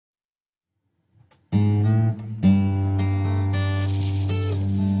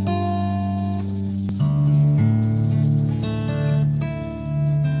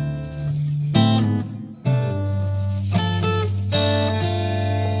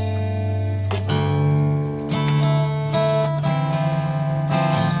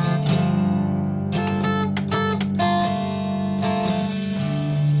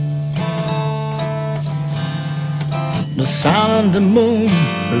sun and the moon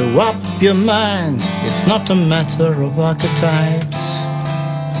blew up your mind. It's not a matter of archetypes.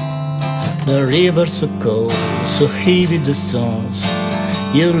 The river's so cold, so heavy the stones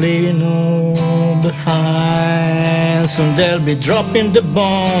you're leaving all behind. Soon they'll be dropping the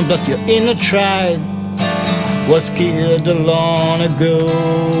bomb that your inner child was killed long ago.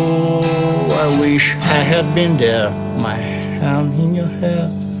 I wish I had been there, my hand in your hair.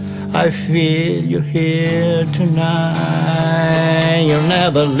 I feel you here tonight. You'll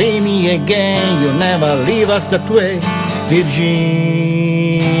never leave me again, you'll never leave us that way, Virginia.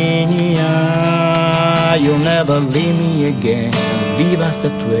 You'll never leave me again, leave us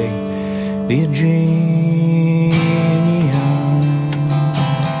that way, Virginia.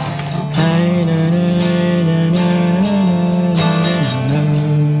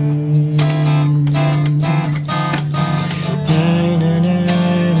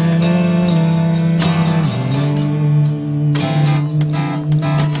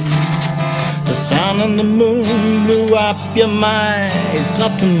 The sun and the moon blew up your mind. It's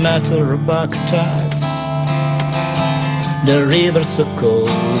not a matter of archetypes. The river's so cold,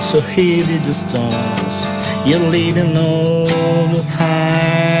 so heavy the stones you're leaving all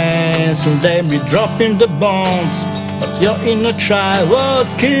behind. Soon they'll be dropping the bombs, but your inner child was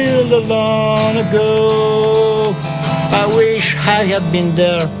killed long ago. I wish I had been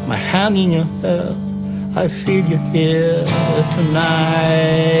there, my hand in your hair. I feel you here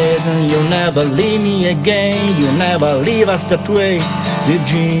tonight. And you'll never leave me again, you'll never leave us that way,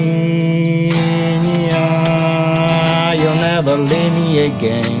 Virginia. You'll never leave me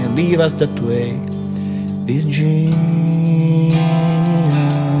again, leave us that way, Virginia.